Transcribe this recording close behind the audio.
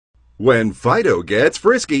When Fido gets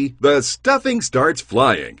frisky, the stuffing starts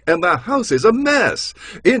flying and the house is a mess.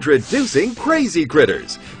 Introducing Crazy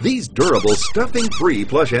Critters. These durable stuffing-free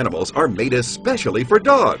plush animals are made especially for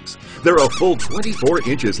dogs. They're a full 24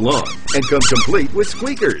 inches long and come complete with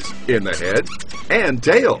squeakers in the head and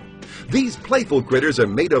tail. These playful critters are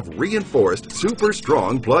made of reinforced, super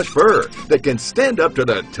strong plush fur that can stand up to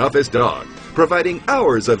the toughest dog, providing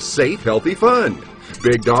hours of safe, healthy fun.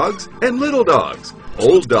 Big dogs and little dogs,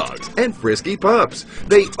 old dogs and frisky pups.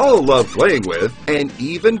 They all love playing with and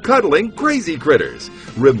even cuddling Crazy Critters.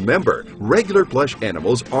 Remember, regular plush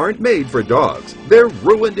animals aren't made for dogs. They're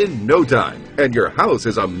ruined in no time, and your house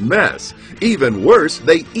is a mess. Even worse,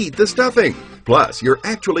 they eat the stuffing. Plus, you're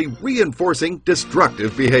actually reinforcing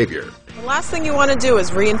destructive behavior. The last thing you want to do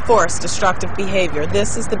is reinforce destructive behavior.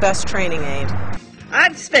 This is the best training aid.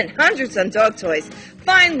 I've spent hundreds on dog toys.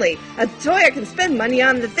 Finally, a toy I can spend money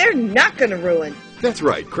on that they're not going to ruin. That's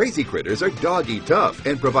right, Crazy Critters are doggy tough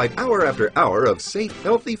and provide hour after hour of safe,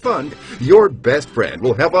 healthy fun. Your best friend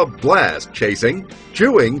will have a blast chasing,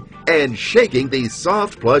 chewing, and shaking these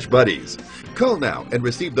soft plush buddies. Call now and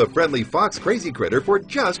receive the friendly Fox Crazy Critter for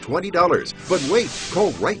just $20. But wait,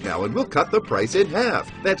 call right now and we'll cut the price in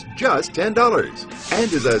half. That's just $10.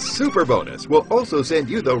 And as a super bonus, we'll also send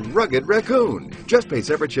you the rugged raccoon. Just pay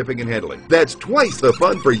separate shipping and handling. That's twice the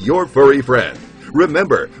fun for your furry friend.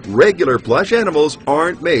 Remember, regular plush animals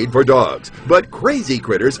aren't made for dogs, but Crazy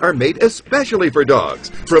Critters are made especially for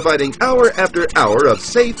dogs, providing hour after hour of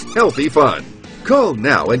safe, healthy fun. Call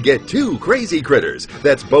now and get 2 Crazy Critters.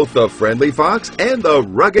 That's both the friendly fox and the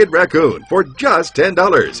rugged raccoon for just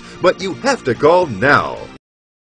 $10. But you have to call now.